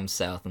 north becomes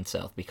south and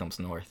south becomes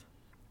north.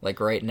 Like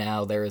right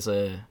now, there's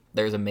a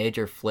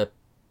major flip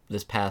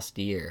this past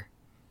year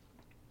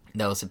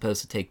that was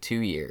supposed to take 2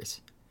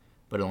 years,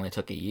 but it only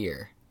took a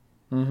year.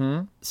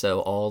 Mm-hmm. So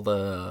all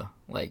the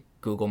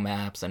Google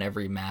Maps and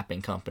every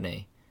mapping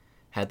company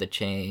had to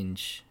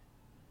change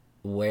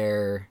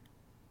where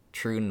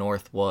true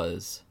north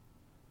was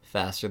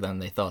faster than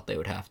they thought they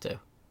would have to,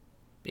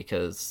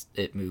 because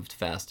it moved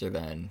faster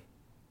than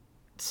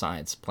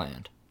science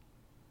planned.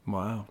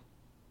 Wow.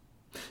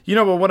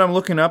 But what I'm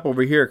looking up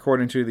over here,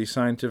 according to the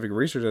scientific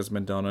research that's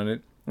been done on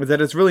it, is that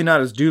it's really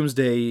not as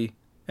doomsday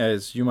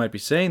as you might be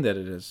saying that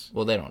it is.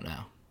 Well, they don't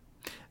know.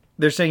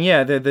 They're saying,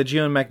 the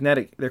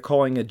geomagnetic, they're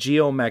calling a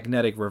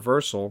geomagnetic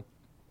reversal,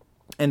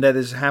 and that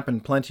has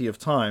happened plenty of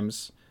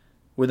times.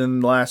 Within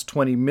the last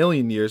 20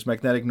 million years,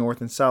 magnetic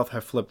north and south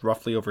have flipped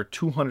roughly over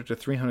 200 to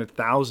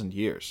 300,000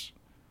 years.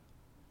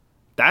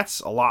 That's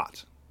a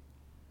lot.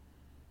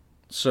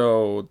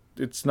 So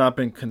it's not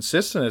been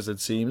consistent as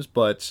it seems,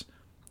 but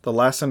the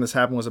last time this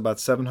happened was about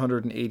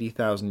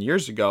 780,000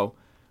 years ago,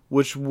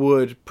 which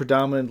would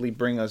predominantly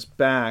bring us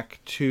back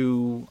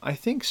to, I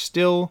think,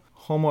 still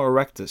Homo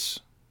erectus.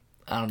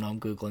 I don't know. I'm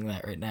Googling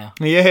that right now.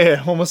 Yeah,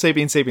 Homo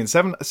sapiens sapiens.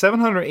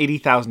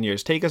 780,000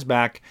 years. Take us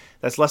back.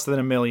 That's less than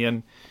a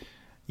million.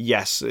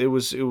 Yes, it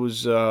was.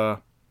 I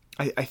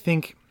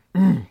think,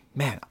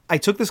 man, I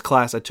took this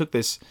class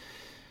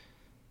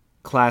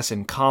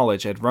in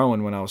college at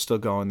Rowan when I was still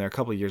going there a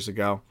couple of years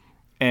ago,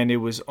 and it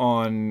was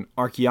on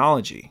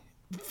archaeology.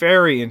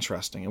 Very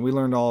interesting, and we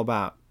learned all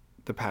about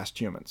the past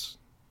humans.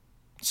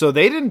 So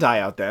they didn't die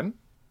out then.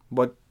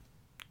 What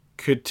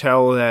could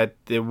tell that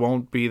it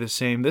won't be the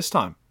same this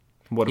time?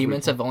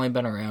 Humans have only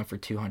been around for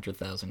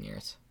 200,000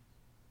 years.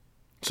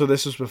 So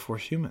this was before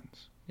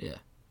humans. Yeah.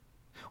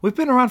 We've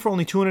been around for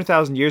only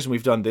 200,000 years and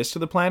we've done this to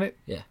the planet?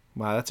 Yeah.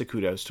 Wow, that's a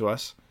kudos to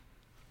us.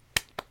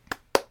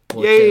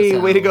 Well, Yay,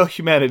 way to go,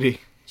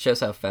 humanity.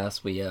 Shows how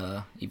fast we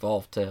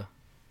evolved, too.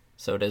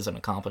 So it is an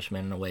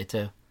accomplishment in a way,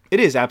 too. It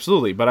is,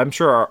 absolutely. But I'm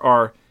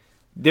sure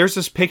there's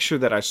this picture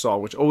that I saw,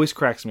 which always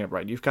cracks me up,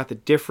 right? You've got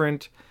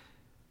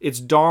it's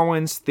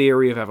Darwin's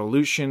theory of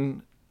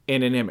evolution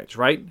in an image,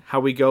 right?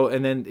 How we go,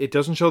 and then it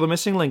doesn't show the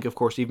missing link, of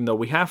course, even though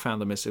we have found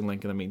the missing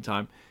link in the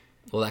meantime.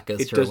 Well, that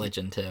goes to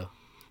religion, too.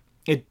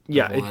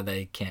 Why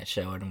they can't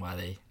show it and why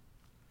they...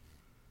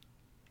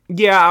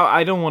 Yeah,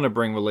 I don't want to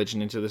bring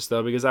religion into this,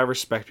 though, because I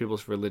respect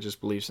people's religious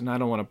beliefs, and I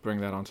don't want to bring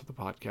that onto the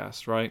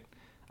podcast, right?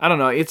 I don't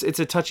know. It's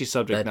a touchy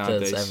subject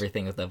nowadays. That does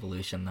everything with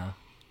evolution, though.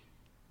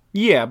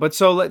 Yeah, but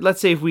so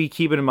let's say if we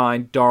keep in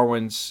mind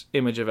Darwin's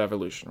image of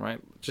evolution, right?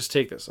 Just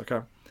take this,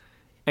 okay?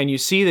 And you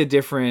see the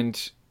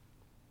different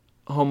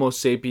Homo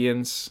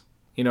sapiens,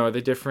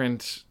 the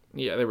different...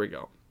 Yeah, there we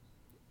go.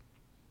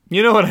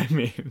 You know what I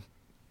mean?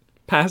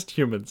 Past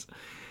humans,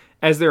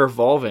 as they're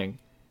evolving.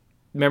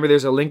 Remember,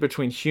 there's a link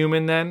between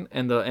human then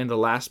and the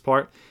last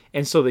part,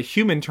 and so the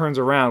human turns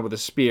around with a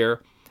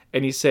spear,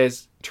 and he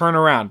says, "Turn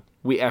around,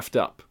 we effed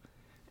up."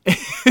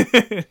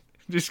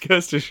 Just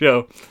goes to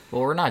show.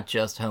 Well, we're not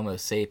just Homo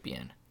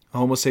sapien.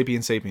 Homo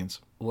sapiens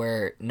sapiens.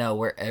 We're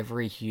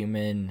every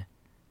human.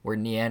 We're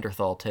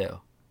Neanderthal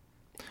too.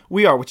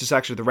 We are, which is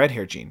actually the red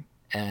hair gene.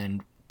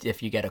 And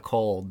if you get a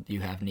cold, you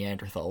have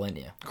Neanderthal in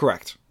you.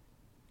 Correct.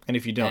 And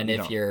if you don't, and you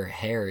if don't. you're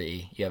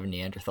hairy, you have a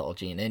Neanderthal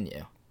gene in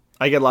you.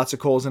 I get lots of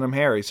colds and I'm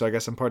hairy, so I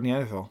guess I'm part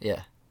Neanderthal.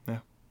 Yeah. Yeah.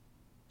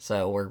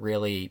 So we're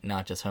really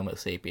not just Homo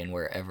sapien,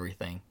 we're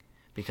everything.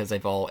 Because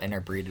they've all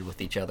interbreeded with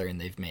each other and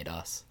they've made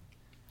us.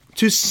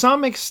 To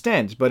some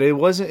extent, but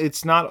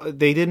it's not,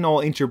 they didn't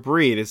all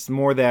interbreed. It's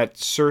more that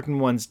certain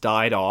ones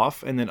died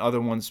off and then other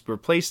ones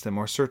replaced them,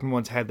 or certain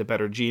ones had the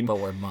better gene. But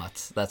we're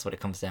mutts. That's what it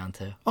comes down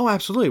to. Oh,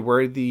 absolutely.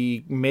 We're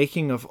the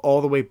making of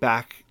all the way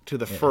back to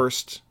the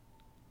first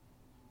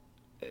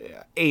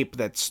ape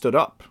that stood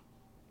up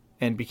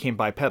and became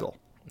bipedal.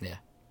 Yeah.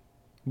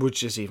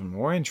 Which is even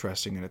more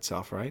interesting in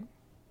itself, right?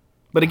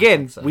 But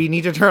again, so. We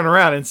need to turn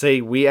around and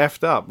say, we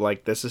effed up.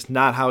 Like, this is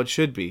not how it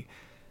should be.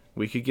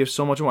 We could give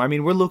so much more. I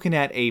mean, we're looking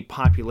at a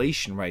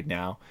population right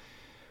now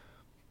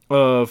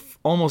of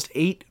almost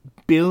 8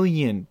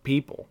 billion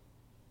people.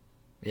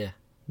 Yeah.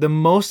 The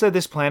most that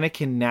this planet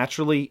can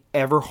naturally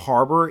ever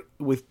harbor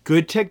with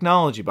good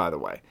technology, by the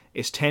way,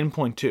 is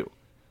 10.2.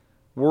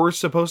 We're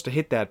supposed to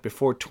hit that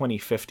before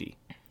 2050.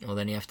 Well,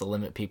 then you have to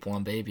limit people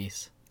on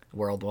babies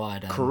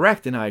worldwide.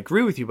 Correct, and I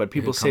agree with you, but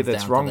people say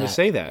that's wrong to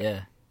say that.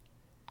 Yeah.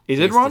 Is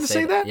it wrong to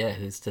say that? Yeah,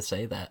 who's to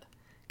say that?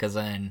 Because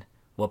then,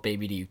 what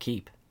baby do you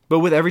keep? But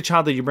with every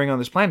child that you bring on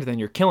this planet, then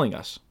you're killing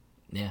us.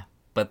 Yeah,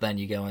 but then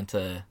you go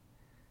into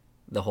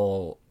the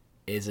whole,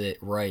 is it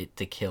right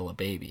to kill a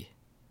baby?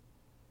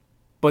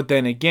 But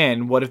then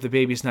again, what if the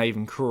baby's not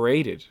even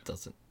created?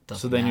 Doesn't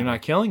so then matter. You're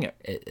not killing it.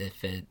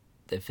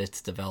 If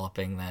it's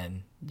developing,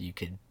 then you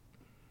could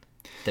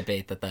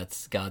debate that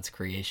that's God's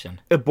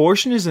creation.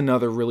 Abortion is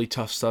another really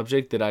tough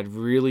subject that I'd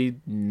really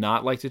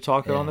not like to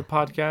talk about on the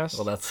podcast.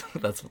 Well, that's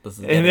what this is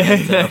getting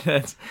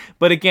into.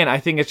 But again, I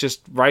think it's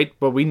just right.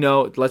 But we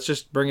know, let's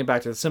just bring it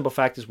back to the simple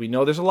fact is we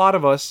know there's a lot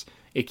of us.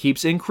 It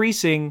keeps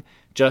increasing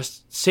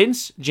just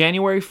since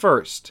January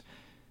 1st.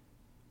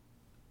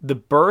 The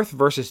birth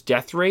versus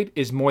death rate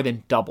is more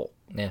than double.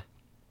 Yeah.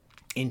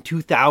 In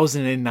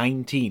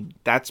 2019.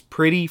 That's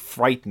pretty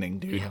frightening,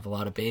 dude. We have a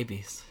lot of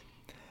babies.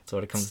 That's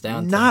what it comes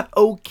down to. Not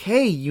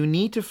okay. You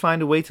need to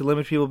find a way to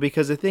limit people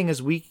because the thing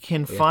is we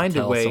can find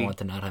a way. Tell someone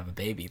to not have a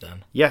baby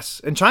then. Yes.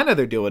 In China,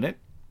 they're doing it.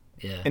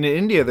 Yeah. And in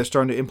India, they're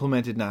starting to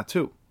implement it now,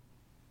 too.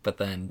 But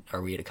then,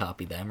 are we to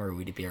copy them or are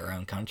we to be our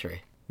own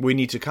country? We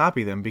need to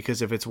copy them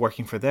because if it's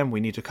working for them,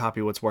 we need to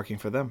copy what's working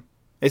for them.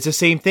 It's the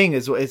same thing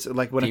as it's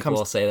like when People it comes.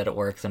 will say that it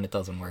works and it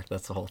doesn't work.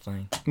 That's the whole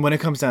thing. When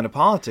it comes down to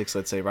politics,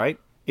 let's say, right?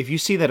 If you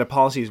see that a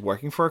policy is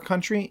working for a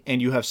country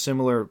and you have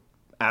similar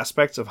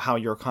aspects of how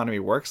your economy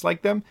works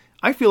like them,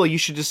 I feel like you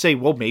should just say,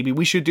 well, maybe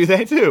we should do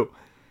that too.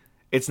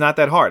 It's not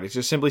that hard. It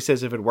just simply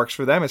says if it works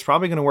for them, it's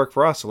probably going to work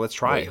for us. So let's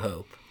try it.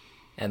 Hope.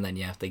 And then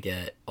you have to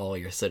get all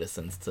your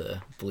citizens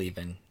to believe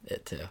in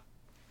it too.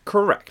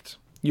 Correct.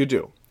 You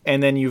do.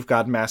 And then you've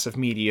got massive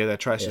media that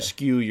tries to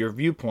skew your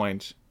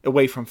viewpoint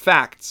away from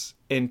facts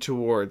and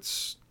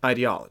towards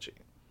ideology.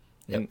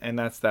 Yep. And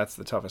that's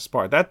the toughest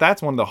part.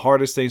 That's one of the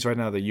hardest things right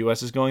now the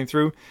U.S. is going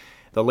through.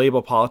 The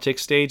label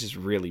politics stage is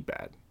really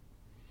bad.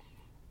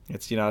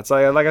 It's it's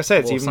like I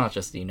said, It's not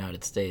just the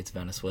United States.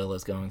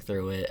 Venezuela's going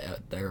through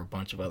it. There are a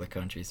bunch of other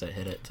countries that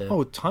hit it too.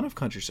 Oh, a ton of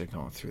countries are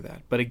going through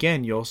that. But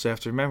again, you also have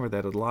to remember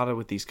that a lot of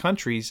with these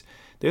countries,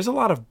 there's a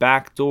lot of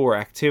backdoor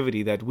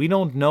activity that we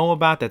don't know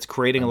about that's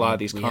creating a lot of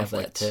these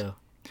conflicts. Have that too.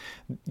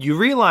 You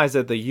realize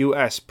that the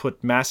U.S.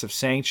 put massive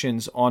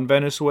sanctions on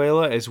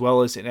Venezuela as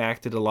well as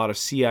enacted a lot of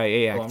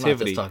CIA activity. Well, I'm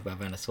not just talking about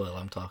Venezuela.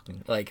 I'm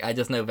talking I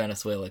just know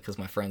Venezuela because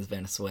my friend's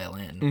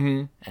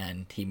Venezuelan,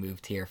 and he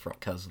moved here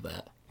because of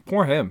that.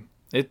 Poor him.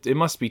 It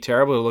must be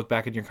terrible to look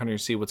back at your country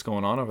and see what's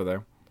going on over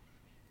there.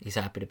 He's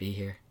happy to be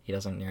here. He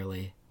doesn't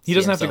nearly. He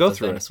doesn't have to go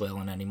through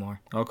Venezuelan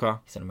anymore. Okay.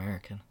 He's an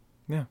American.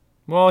 Yeah.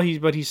 Well,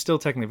 he's still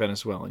technically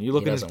Venezuelan. You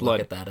look at his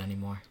blood. He doesn't look at that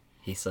anymore.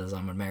 He says,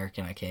 "I'm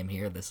American. I came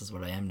here. This is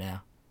what I am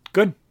now."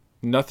 Good.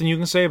 Nothing you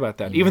can say about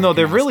that. Even though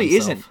there really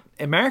isn't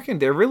American.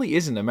 There really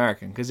isn't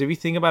American because if you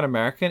think about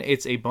American,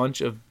 it's a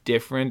bunch of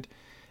different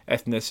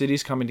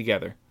ethnicities coming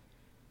together.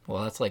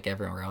 Well, that's like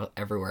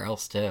everywhere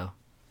else too.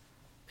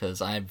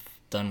 Because I've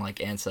done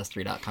like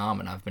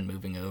Ancestry.com and I've been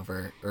moving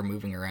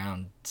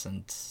around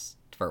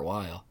for a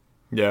while.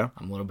 Yeah.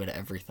 I'm a little bit of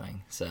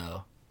everything,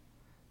 so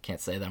can't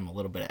say that I'm a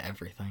little bit of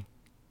everything.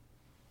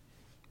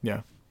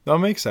 Yeah. That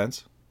makes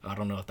sense. I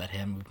don't know what that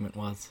hand movement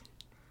was.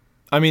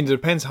 I mean, it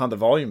depends how the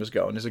volume is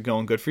going. Is it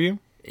going good for you?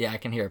 Yeah, I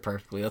can hear it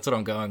perfectly. That's what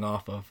I'm going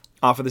off of.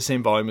 Off of the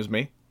same volume as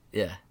me?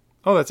 Yeah.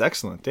 Oh, that's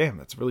excellent. Damn,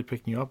 that's really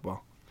picking you up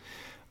well.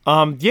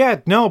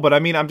 Yeah, no, but I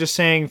mean, I'm just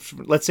saying,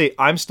 let's say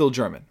I'm still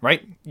German,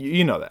 right?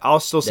 You know that.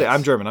 I'll still say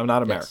I'm German. I'm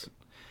not American.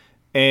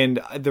 And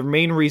the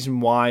main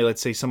reason why,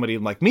 let's say, somebody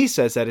like me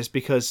says that is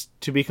because,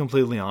 to be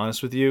completely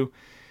honest with you,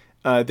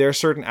 there are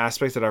certain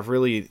aspects that I've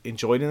really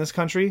enjoyed in this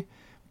country,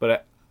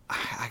 but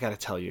I gotta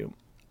tell you,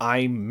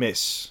 I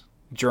miss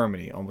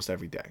Germany almost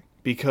every day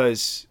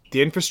because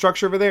the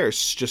infrastructure over there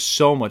is just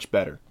so much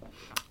better.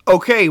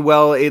 Okay,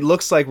 well, it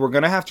looks like we're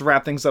gonna have to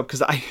wrap things up because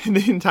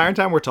the entire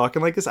time we're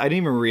talking like this, I didn't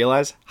even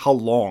realize how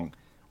long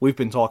we've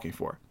been talking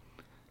for.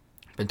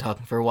 Been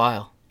talking for a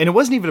while. And it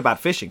wasn't even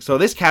about fishing. So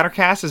this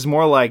CatterCast is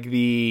more like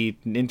the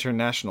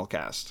international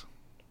cast.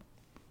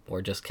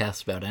 Or just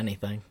cast about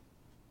anything.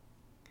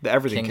 The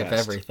everything King cast. of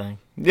everything.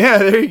 Yeah,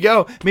 there you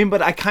go. I mean,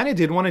 but I kind of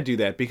did want to do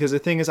that because the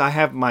thing is I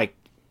have my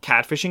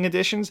catfishing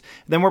editions.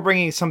 Then we're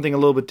bringing something a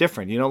little bit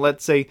different. You know,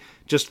 let's say,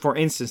 just for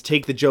instance,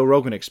 take the Joe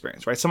Rogan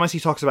experience, right? Sometimes he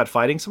talks about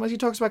fighting. Sometimes he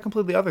talks about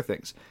completely other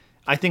things.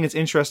 I think it's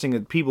interesting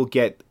that people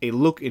get a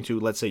look into,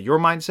 let's say, your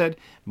mindset,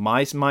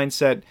 my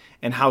mindset,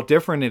 and how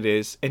different it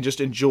is, and just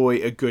enjoy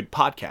a good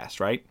podcast,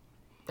 right?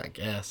 I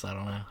guess. I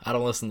don't know. I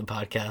don't listen to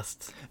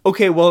podcasts.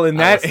 Okay, well, in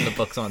I that... listen to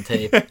books on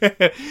tape.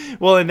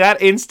 Well, in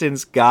that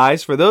instance,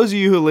 guys, for those of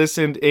you who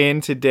listened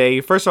in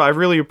today, first of all, I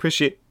really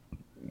appreciate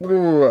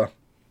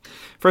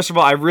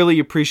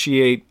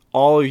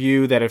all of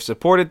you that have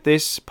supported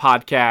this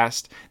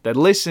podcast, that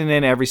listen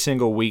in every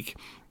single week.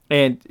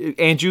 And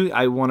Andrew,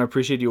 I want to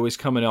appreciate you always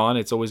coming on.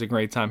 It's always a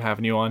great time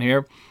having you on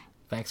here.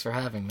 Thanks for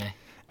having me.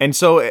 And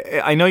so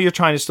I know you're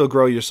trying to still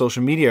grow your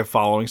social media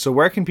following. So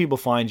where can people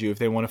find you if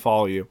they want to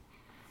follow you?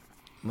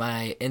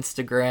 My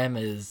Instagram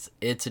is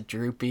It's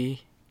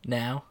Droopy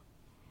now.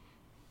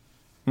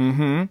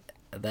 Mm-hmm.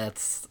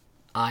 That's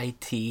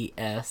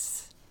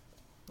ITS.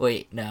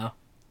 Wait, no.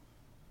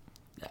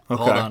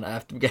 Okay. Hold on, I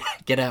have to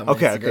get out my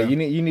Okay, Instagram.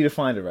 okay. You need to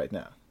find it right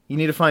now. You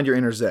need to find your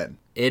inner Zen.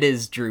 It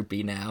is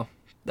Droopy now.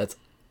 That's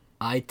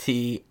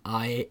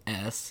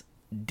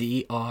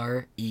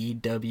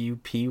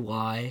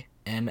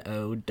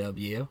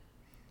ITISDREWPYNOW.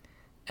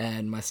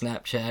 And my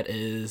Snapchat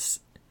is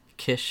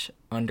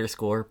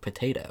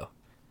Kish_potato.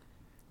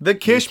 The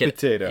Kish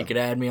Potato. You could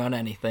add me on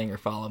anything or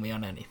follow me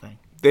on anything.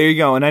 There you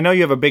go. And I know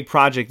you have a big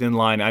project in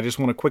line. I just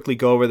want to quickly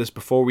go over this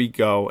before we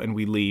go and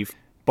we leave.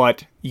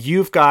 But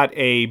you've got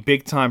a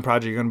big time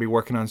project you're going to be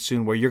working on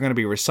soon where you're going to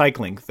be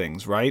recycling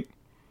things, right?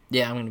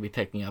 Yeah, I'm going to be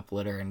picking up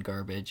litter and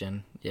garbage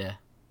and yeah.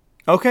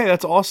 Okay,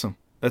 that's awesome.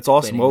 That's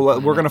awesome. Cleaning Well,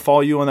 the we're going to planet. follow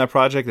you on that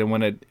project, and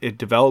when it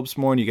develops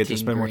more and you get to Team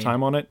spend more Green.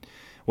 time on it.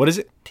 What is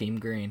it? Team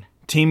Green.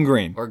 Team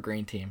Green. Or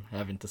Green Team. I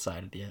haven't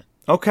decided yet.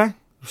 Okay.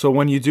 So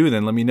when you do,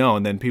 then let me know,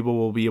 and then people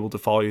will be able to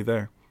follow you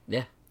there.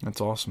 Yeah. That's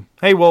awesome.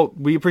 Hey, well,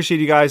 we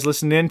appreciate you guys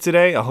listening in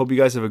today. I hope you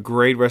guys have a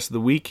great rest of the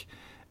week,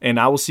 and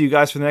I will see you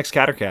guys for the next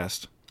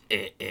CatterCast.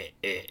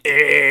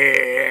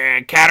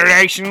 Catter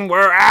Nation,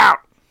 we're out.